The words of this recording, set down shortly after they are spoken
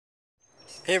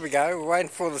Here we go, we're waiting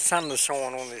for the sun to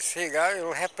shine on this. Here you go,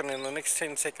 it'll happen in the next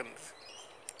 10 seconds.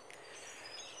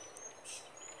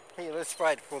 Here, let's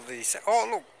wait for the... Oh,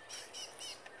 look!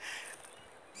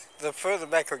 The further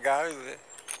back I go,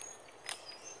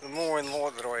 the more in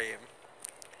light that I am.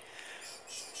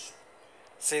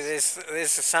 See, there's the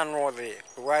sun right there.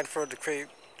 We're waiting for it to creep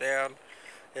down.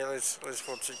 Yeah, let's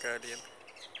watch it go down.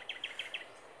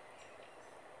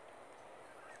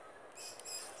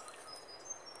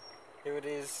 Here it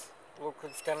is. Look,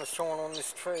 it's going to shine on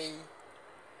this tree.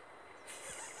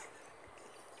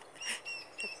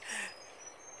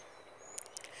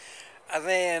 And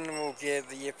then we'll get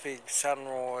the epic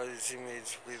sunrise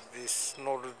image with this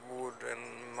knotted wood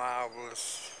and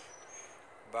marvellous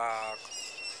bark.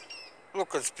 Look,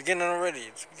 it's beginning already.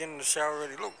 It's beginning to show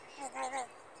already. Look, look, look, look.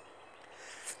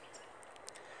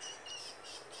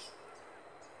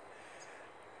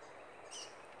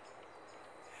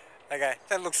 Okay,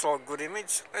 that looks like a good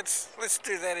image. Let's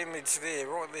do that image there,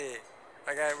 right there.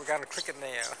 Okay, we're going to click it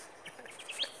now.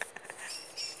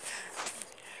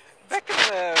 Back in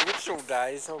the ritual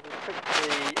days, I would click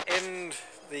the end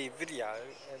the video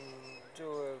and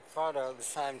do a photo at the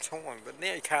same time, but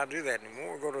now you can't do that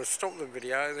anymore. We've got to stop the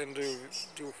video, then do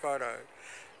a photo.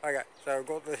 Okay, so I've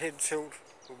got the head tilt.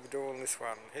 We'll be doing this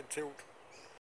one. Head tilt.